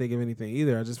I can't think of anything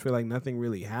either. I just feel like nothing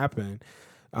really happened.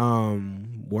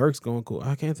 Work's going cool.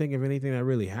 I can't think of anything that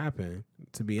really happened,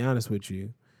 to be honest with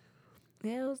you.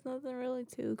 Yeah, it was nothing really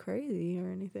too crazy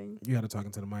or anything. You had to talk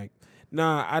into the mic.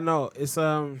 Nah, I know. It's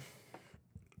I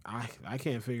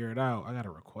can't figure it out. I got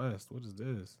a request. What is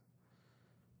this?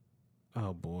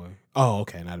 Oh boy. Oh,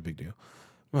 okay, not a big deal.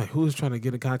 Like, who's trying to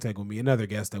get in contact with me? Another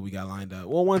guest that we got lined up.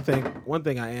 Well, one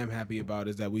thing I am happy about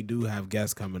is that we do have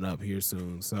guests coming up here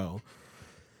soon. So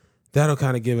that'll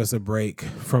kind of give us a break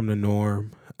from the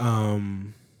norm.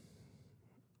 I'm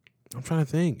trying to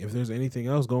think if there's anything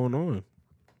else going on.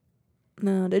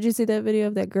 No, did you see that video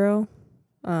of that girl?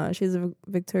 She's a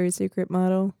Victoria's Secret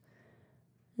model.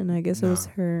 And I guess it was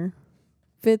her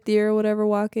 5th year or whatever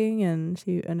walking, and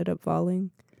she ended up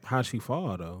falling. How'd she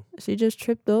fall, though? She just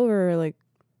tripped over, like,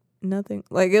 nothing.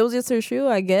 Like, it was just her shoe,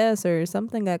 I guess, or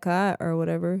something got caught or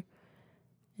whatever.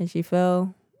 And she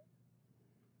fell.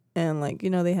 And, like,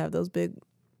 you know, they have those big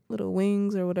little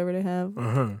wings or whatever they have.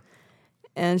 Uh-huh.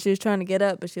 And she was trying to get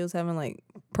up, but she was having, like,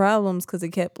 problems because it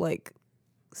kept, like,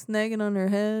 snagging on her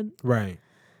head. Right.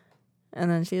 And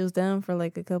then she was down for,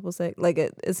 like, a couple seconds. Like,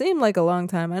 it seemed like a long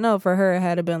time. I know for her, it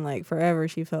had to been, like, forever.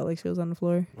 She felt like she was on the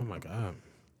floor. Oh, my God.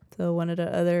 So one of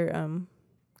the other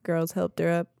girls helped her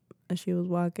up as she was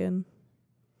walking.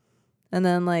 And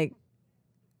then, like,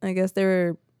 I guess they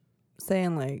were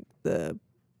saying, like, the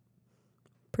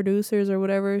producers or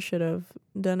whatever should have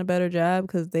done a better job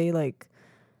because they, like,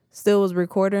 still was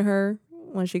recording her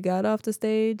when she got off the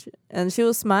stage. And she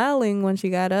was smiling when she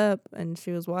got up and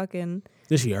she was walking.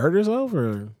 Did she hurt herself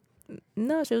or?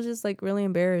 No, she was just, like, really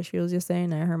embarrassed. She was just saying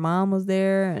that her mom was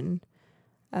there and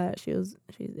she's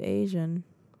Asian.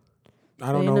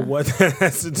 I don't know what that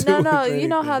has to do with No, anything. you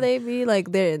know how they be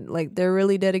like they're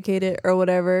really dedicated or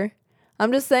whatever.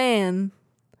 I'm just saying,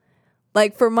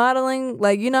 like for modeling,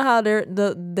 like you know how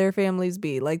their families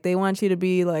be like they want you to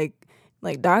be like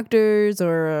doctors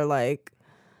or like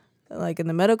in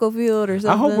the medical field or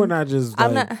something. I hope we're not just.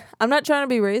 I'm not trying to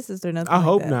be racist or nothing. I like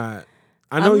hope that. not.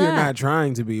 I know you're not. not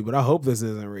trying to be, but I hope this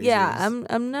isn't racist. Yeah,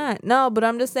 I'm not. No, but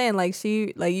I'm just saying like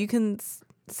she like you can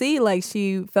see like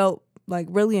she felt like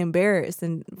really embarrassed,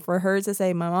 and for her to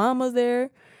say my mom was there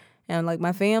and like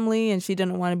my family, and she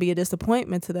didn't want to be a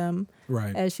disappointment to them,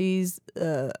 right? As she's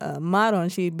a model,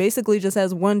 and she basically just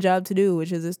has one job to do,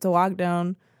 which is just to walk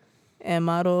down and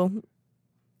model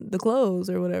the clothes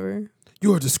or whatever.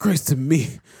 You're a disgrace to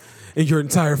me and your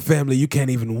entire family. You can't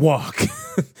even walk.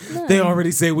 No. They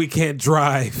already say we can't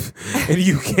drive, and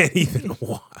you can't even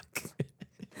walk.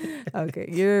 Okay,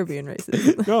 you're being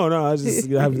racist. No, I was just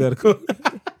hypothetical.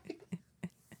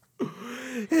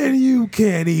 And you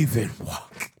can't even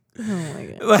walk. Oh my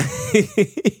God.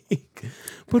 Like,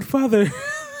 but Father,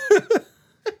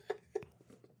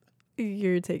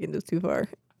 you're taking this too far.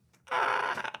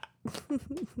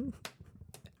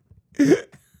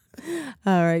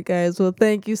 All right, guys. Well,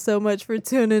 thank you so much for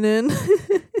tuning in.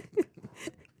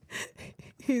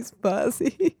 He's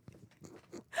bossy.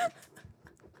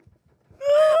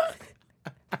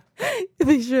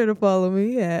 Be sure to follow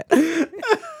me at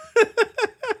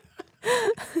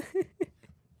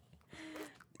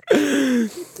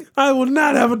I will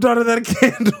not have a daughter that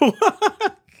can't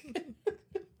walk.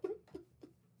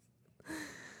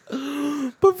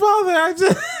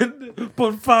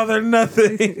 But Father,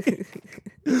 nothing.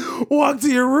 Walk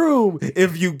to your room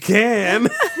if you can.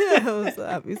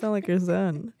 Stop. You sound like your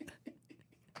son.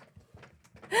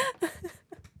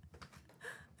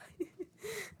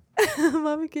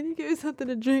 Mommy, can you give me something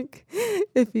to drink?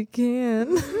 If you can.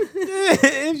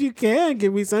 If you can,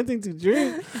 give me something to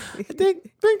drink. I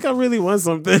think I really want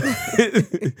something.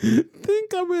 To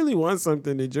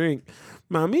drink.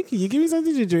 Mommy, can you give me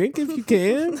something to drink if you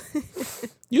can?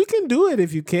 You can do it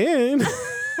if you can.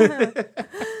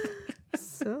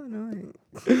 So annoying.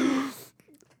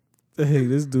 Hey,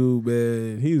 this dude,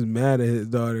 man, he's mad at his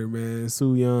daughter, man.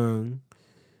 Soo Young.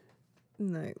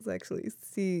 No, it's actually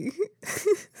C.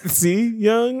 See,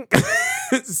 Young?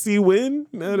 See, Win?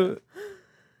 What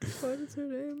is her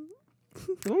name?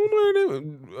 I don't know her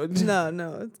name.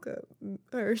 No, it's got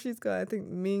her. She's got, I think,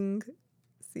 Ming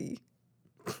C.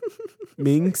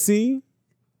 Ming C?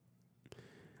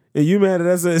 And you mad at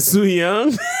us at Soo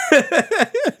Young?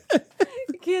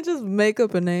 You can't just make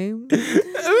up a name.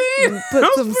 I mean, And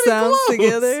put some sounds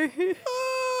together.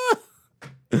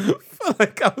 I feel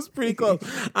like I was pretty close.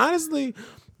 Honestly,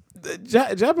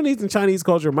 Japanese and Chinese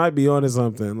culture might be onto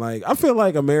something. Like, I feel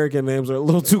like American names are a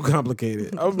little too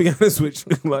complicated. I'll be honest with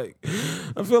you. Like,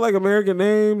 I feel like American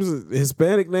names,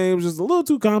 Hispanic names, just a little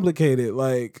too complicated.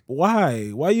 Like, why?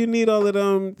 Why you need all of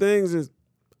them things? Just,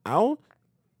 ow?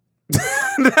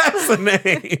 That's a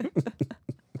name.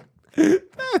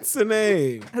 That's a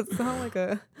name. That sounds like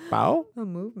a Bow?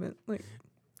 movement. Like,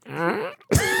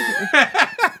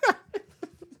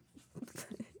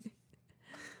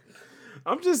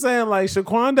 I'm just saying, like,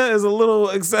 Shaquanda is a little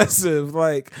excessive.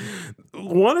 Like,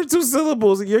 1 or 2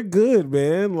 syllables and you're good,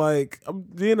 man. Like, I'm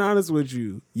being honest with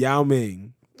you. Yao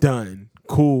Ming. Done.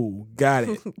 Cool. Got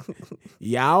it.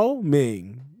 Yao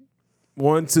Ming.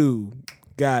 1, 2.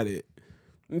 Got it.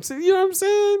 So, you know what I'm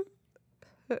saying?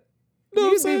 You know what I'm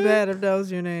you'd be saying? bad if that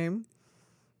was your name.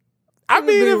 I It'd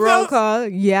mean, be if roll that- call.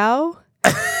 Yao?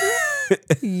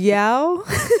 Yao?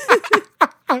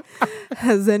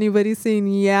 Has anybody seen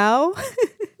Yao?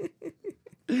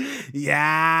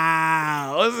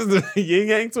 Yeah. What's the yin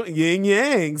yang? Yin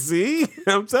yang. See,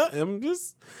 I'm telling. I'm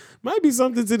just might be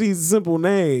something to these simple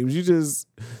names. You just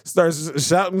start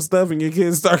shouting stuff, and your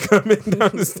kids start coming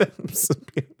down the steps. To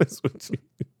be honest with you,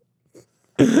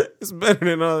 it's better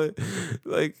than all.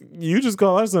 Like, you just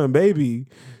call our son baby.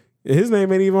 His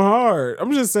name ain't even hard.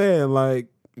 I'm just saying, like,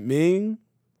 Ming,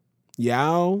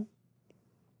 Yao,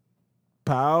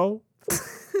 Pao.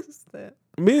 What's that?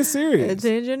 I'm being Yeah, serious.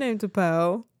 change your name to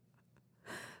Pao.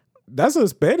 That's a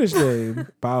Spanish name.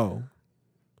 Pao.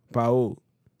 Pao.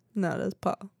 No, that's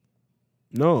Pao.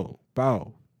 No.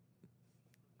 Pao.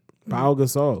 Pao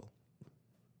Gasol.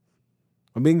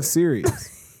 I'm being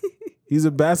serious. He's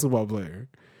a basketball player.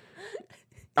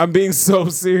 I'm being so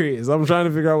serious. I'm trying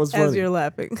to figure out what's As funny. you're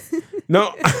laughing.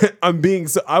 No, I'm being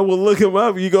so. I will look him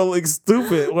up. You go look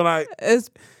stupid when I. It's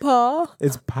Pa.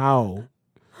 It's Pao.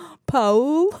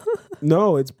 Paul.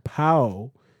 No, it's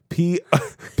Pao.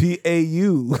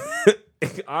 P-A-U.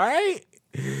 All right.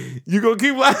 You gonna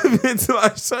keep laughing until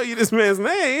I show you this man's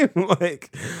name.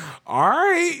 Like, all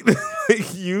right.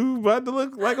 Like, you about to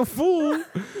look like a fool.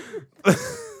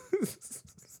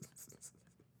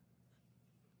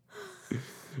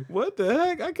 What the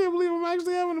heck? I can't believe I'm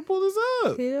actually having to pull this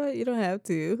up. You don't have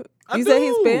to. I You said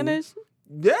he's do. Spanish?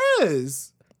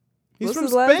 Yes. He's What's from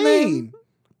his last Spain. name?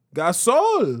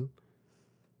 Gasol.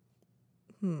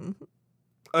 Hmm.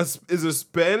 Is a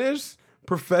Spanish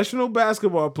professional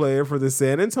basketball player for the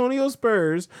San Antonio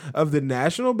Spurs of the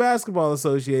National Basketball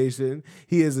Association.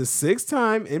 He is a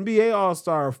 6-time NBA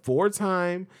All-Star,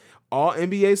 4-time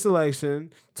All-NBA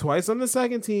selection, twice on the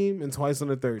second team and twice on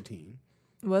the third team.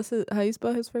 How you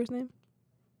spell his first name?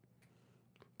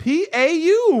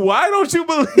 P-A-U. Why don't you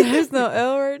believe There's it? no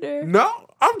L right there. No,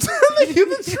 I'm telling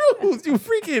you the truth, you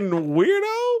freaking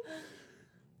weirdo.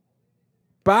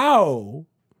 Pau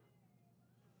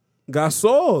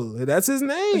Gasol. That's his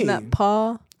name. Isn't that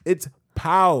Pa? It's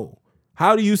Pau.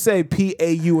 How do you say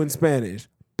P-A-U in Spanish?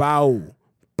 Pau.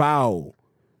 Pau.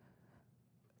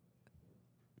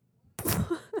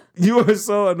 You are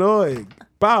so annoying.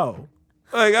 Pau.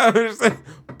 Like, I don't understand.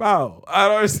 Pau. I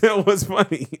don't understand what's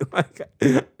funny. Like,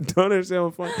 I don't understand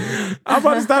what's funny. I'm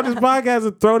about to stop this podcast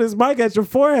and throw this mic at your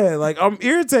forehead. Like, I'm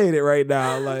irritated right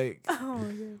now. Like, Oh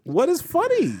my God. what is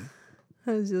funny?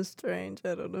 That's just strange.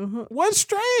 I don't know. What's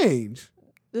strange?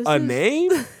 This A is-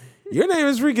 name? Your name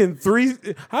is freaking 3.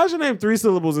 How's your name 3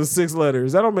 syllables and 6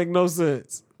 letters? That don't make no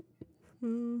sense.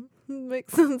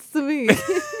 Makes sense to me.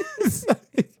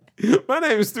 My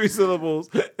name is 3 syllables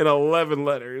and 11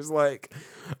 letters. Like,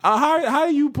 how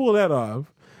do you pull that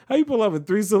off? How you pull off a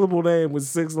 3-syllable name with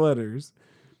 6 letters?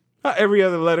 How every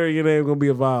other letter in your name gonna be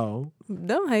a vowel?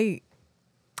 Don't hate.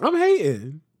 I'm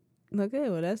hating. Okay,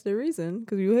 well that's the reason,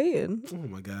 because you hating. Oh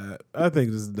my God. I think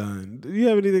this is done. Do you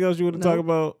have anything else you want to talk Nope.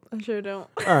 about? I sure don't.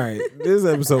 All right. This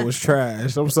episode was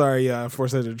trash. I'm sorry, y'all, for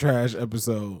such a trash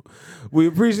episode. We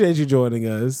appreciate you joining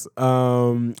us.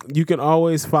 You can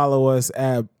always follow us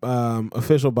at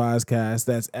Official Bozcast.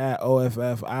 That's at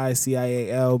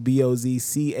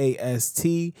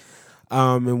OFFICIALBOZCAST.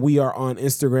 And we are on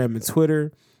Instagram and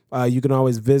Twitter. You can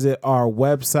always visit our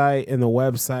website, and the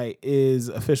website is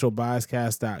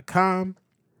officialbozcast.com.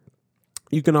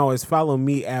 You can always follow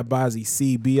me at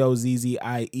BozzyC,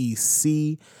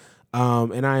 BOZZIEC.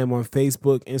 And I am on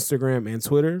Facebook, Instagram, and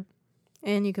Twitter.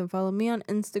 And you can follow me on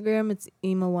Instagram. It's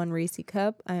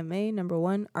Ema1RacyCup. IMA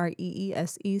 #1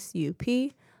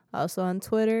 REESECUP. Also on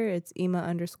Twitter, it's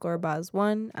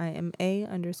Ema_Boz1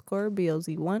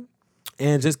 IMA_BOZ1.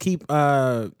 And just keep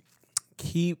an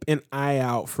eye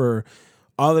out for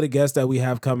all of the guests that we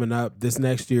have coming up. This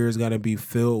next year is going to be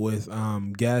filled with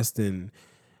guests, and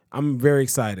I'm very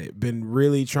excited. Been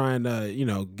really trying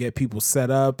to, get people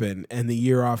set up and end the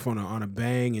year off on a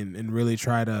bang and really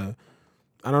try to,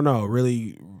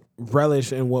 really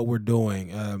relish in what we're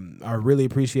doing. I really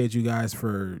appreciate you guys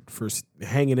for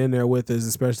hanging in there with us,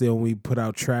 especially when we put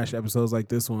out trash episodes like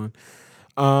this one.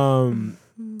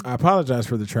 I apologize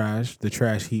for the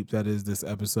trash heap that is this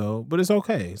episode, but it's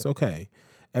okay. It's okay.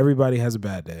 Everybody has a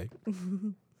bad day.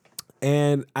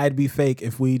 And I'd be fake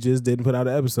if we just didn't put out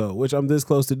an episode, which I'm this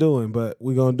close to doing, but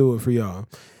we're going to do it for y'all.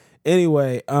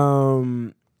 Anyway,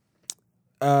 so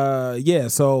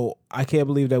I can't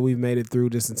believe that we've made it through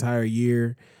this entire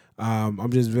year.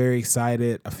 I'm just very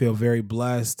excited. I feel very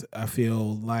blessed. I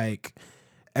feel like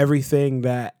everything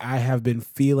that I have been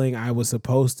feeling I was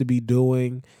supposed to be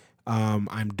doing,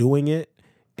 I'm doing it.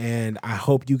 And I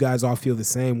hope you guys all feel the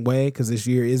same way, because this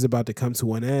year is about to come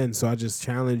to an end. So I just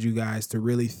challenge you guys to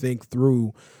really think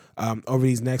through over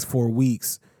these next 4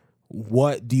 weeks,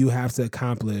 what do you have to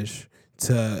accomplish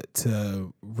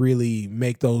to really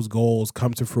make those goals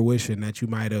come to fruition that you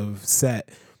might have set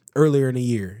earlier in the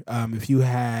year. If you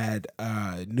had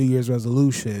New Year's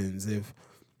resolutions, if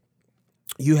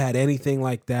you had anything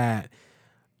like that,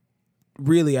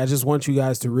 really, I just want you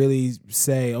guys to really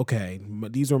say, okay,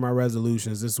 these were my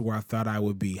resolutions. This is where I thought I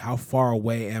would be. How far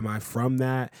away am I from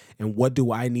that? And what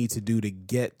do I need to do to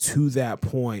get to that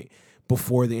point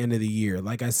before the end of the year?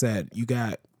 Like I said, you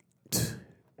got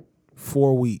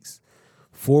 4 weeks.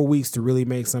 4 weeks to really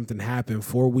make something happen.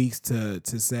 4 weeks to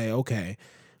say, okay,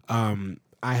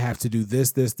 I have to do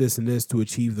this, and this to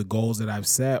achieve the goals that I've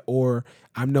set, or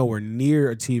I'm nowhere near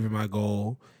achieving my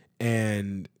goal.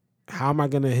 And how am I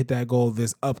going to hit that goal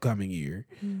this upcoming year?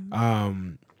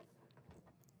 Mm-hmm.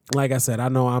 Like I said, I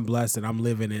know I'm blessed and I'm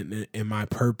living in my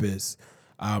purpose.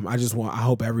 I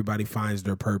hope everybody finds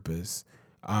their purpose.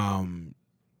 Do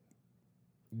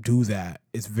that.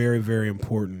 It's very, very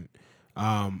important.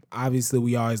 Obviously,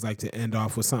 we always like to end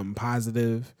off with something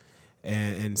positive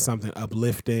and something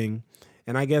uplifting.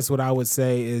 And I guess what I would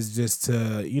say is just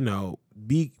to,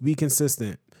 be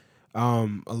consistent. A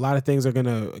lot of things are going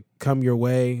to come your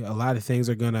way. A lot of things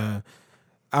are going to,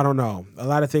 a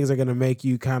lot of things are going to make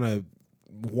you kind of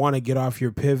want to get off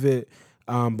your pivot.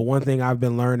 But one thing I've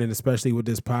been learning, especially with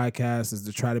this podcast, is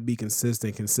to try to be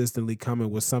consistently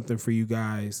coming with something for you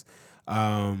guys,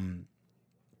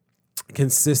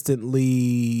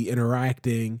 consistently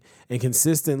interacting and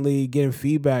consistently getting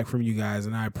feedback from you guys.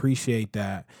 And I appreciate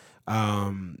that.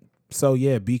 So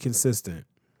yeah, be consistent.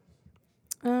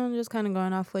 Just kind of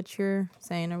going off what you're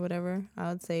saying or whatever, I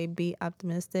would say be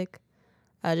optimistic.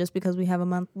 Just because we have a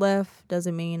month left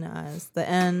doesn't mean it's the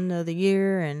end of the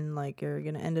year and like you're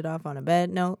going to end it off on a bad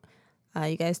note.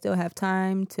 You guys still have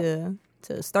time to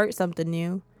start something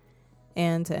new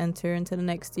and to enter into the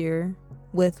next year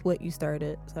with what you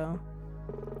started. So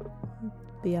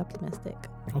be optimistic.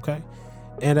 Okay.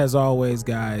 And as always,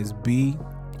 guys, be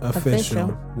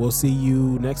official. We'll see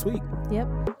you next week. Yep.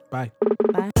 Bye.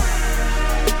 Bye.